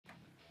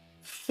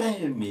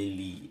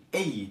Family,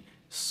 hey,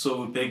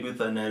 so back with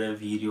another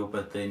video,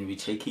 but then we're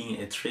checking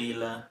a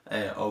trailer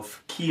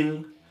of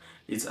Kill.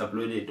 It's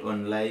uploaded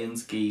on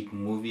Lionsgate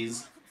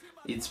movies.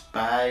 It's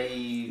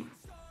by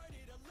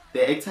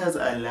the actors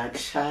are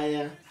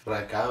Lakshya,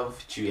 Raghav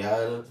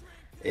Juyal,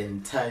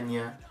 and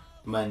Tanya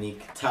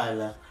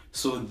Maniktala.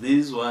 So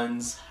these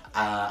ones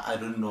are, I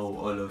don't know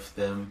all of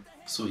them,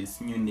 so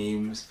it's new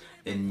names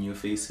and new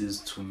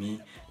faces to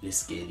me.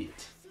 Let's get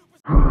it.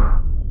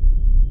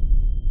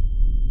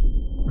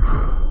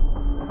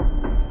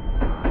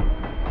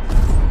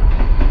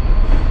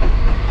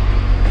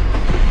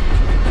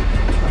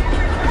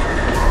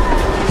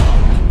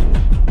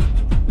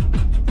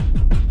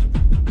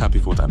 Happy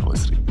 4th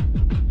anniversary.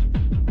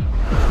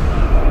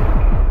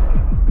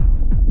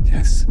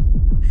 Yes.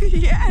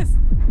 Yes!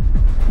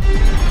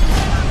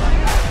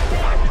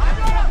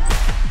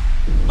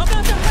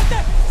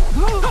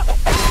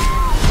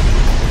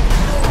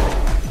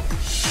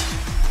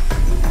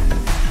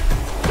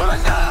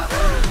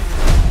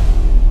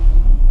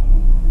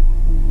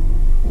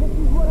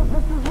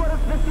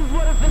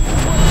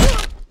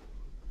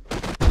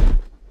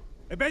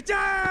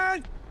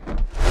 Bejan!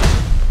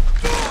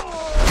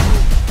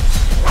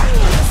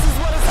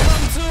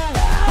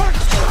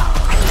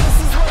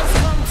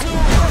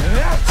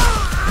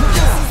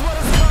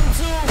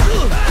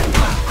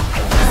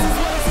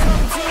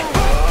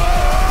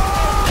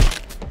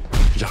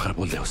 जाकर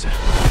बोल दे उसे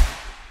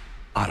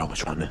आ रहा हूँ मैं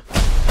छुड़ाने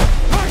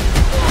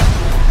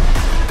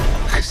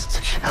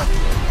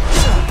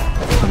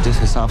अब जिस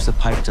हिसाब से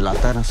फाइट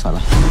चलाता है ना साला,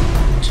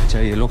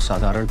 चाहे ये लोग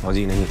साधारण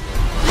फौजी नहीं।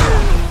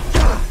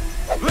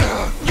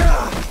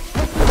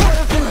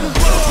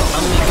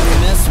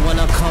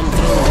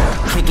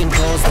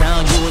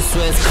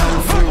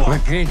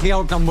 We're greatly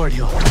outnumbered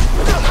here.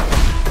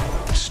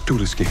 It's too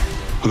risky.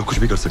 वो लोग कुछ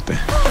भी कर सकते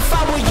हैं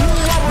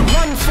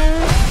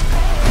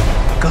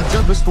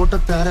गजब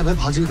विस्फोटक तैयार है भाई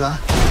भाजी का।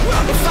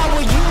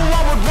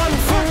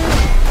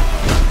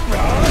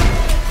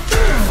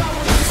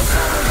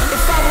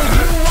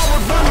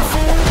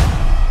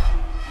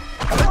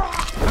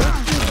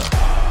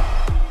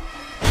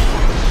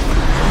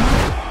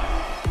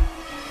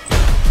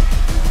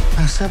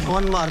 ऐसे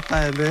कौन मारता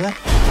है बे?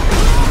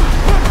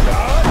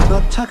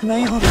 रक्षक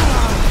नहीं हो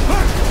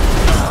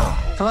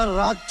तुम,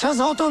 राक्षस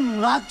हो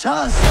तुम,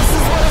 राक्षस।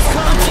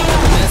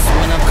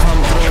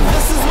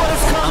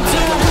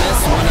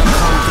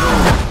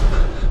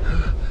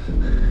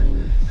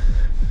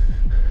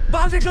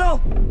 बाहर निकलो!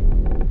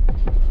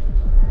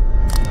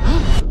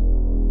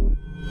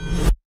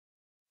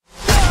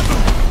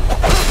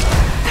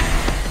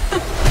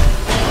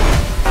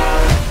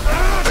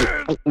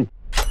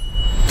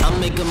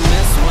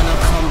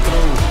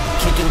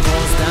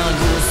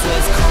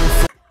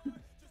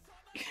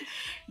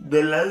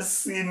 The last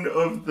scene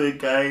of the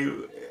guy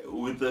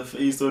with the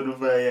face on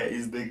fire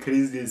is the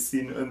craziest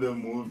scene on the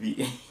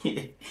movie.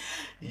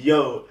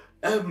 Yo,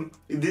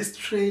 this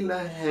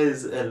trailer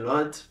has a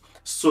lot.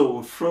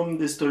 So from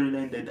the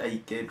storyline that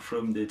I get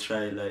from the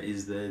trailer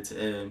is that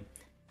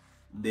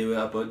they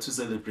were about to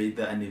celebrate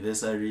the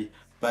anniversary,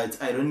 but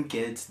I don't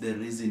get the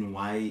reason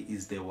why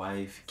is the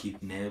wife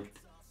kidnapped,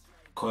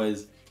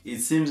 because it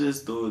seems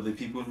as though the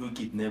people who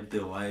kidnapped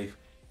the wife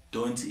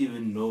don't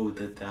even know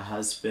that the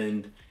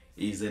husband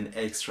is an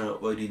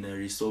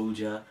extraordinary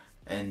soldier.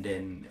 And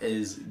then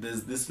there's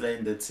this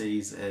line that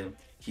says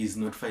he's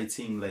not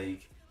fighting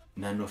like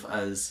none of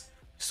us.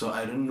 So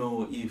I don't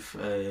know if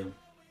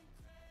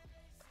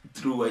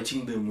through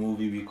watching the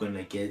movie we're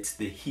gonna get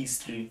the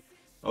history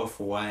of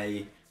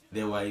why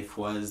the wife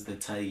was the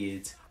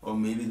target, or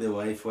maybe the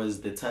wife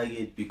was the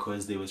target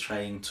because they were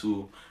trying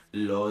to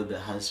lure the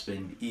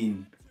husband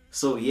in.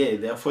 So yeah,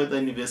 their 4th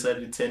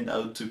anniversary turned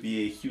out to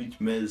be a huge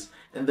mess.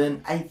 And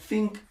then I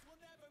think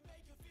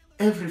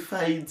every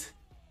fight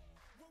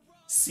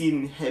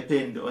scene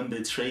happened on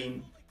the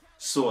train.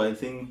 So I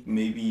think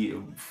maybe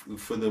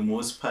for the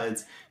most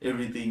part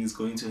everything is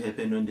going to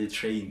happen on the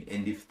train,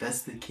 and if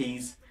that's the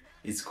case,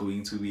 it's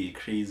going to be a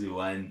crazy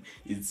one.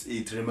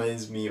 It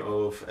reminds me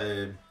of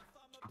a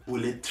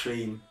Bullet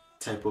Train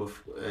type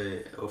of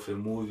a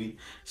movie.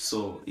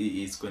 So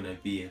it's gonna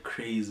be a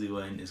crazy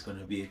one. It's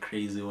gonna be a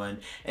crazy one.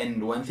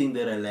 And one thing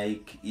that I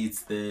like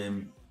is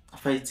the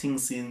fighting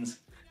scenes.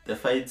 The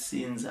fight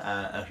scenes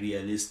are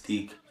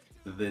realistic.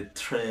 The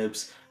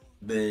traps,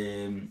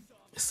 the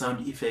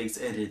sound effects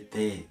added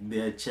there, they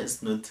are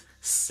just not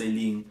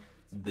selling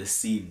the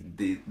scene.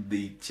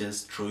 They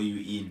just draw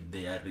you in.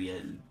 They are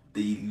real.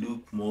 They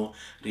look more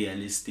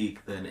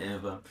realistic than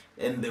ever.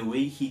 And the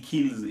way he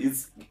kills,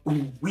 it's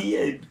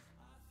weird.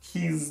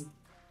 He's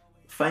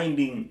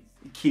finding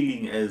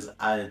killing as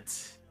art.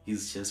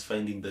 He's just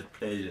finding that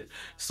pleasure.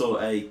 So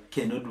I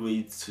cannot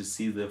wait to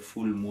see the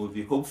full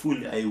movie.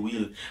 Hopefully I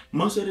will.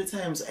 Most of the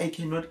times I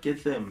cannot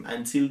get them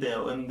until they're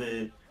on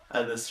the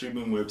other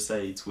streaming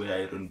websites where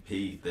I don't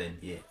pay. Then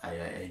yeah,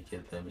 I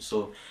get them.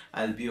 So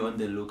I'll be on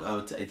the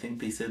lookout. I think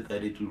they said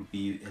that it will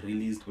be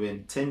released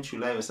when 10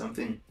 July or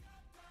something.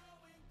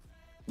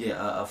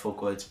 Yeah, I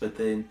forgot. But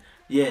then,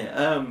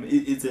 yeah,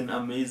 it's an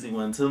amazing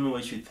one. Tell me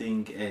what you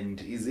think.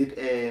 And is it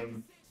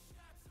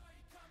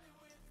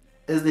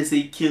as they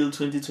say, kill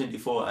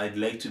 2024? I'd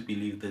like to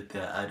believe that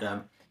there are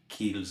other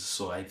kills,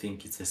 so I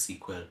think it's a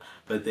sequel.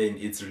 But then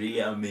it's really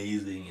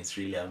amazing. It's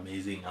really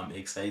amazing. I'm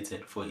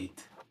excited for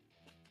it.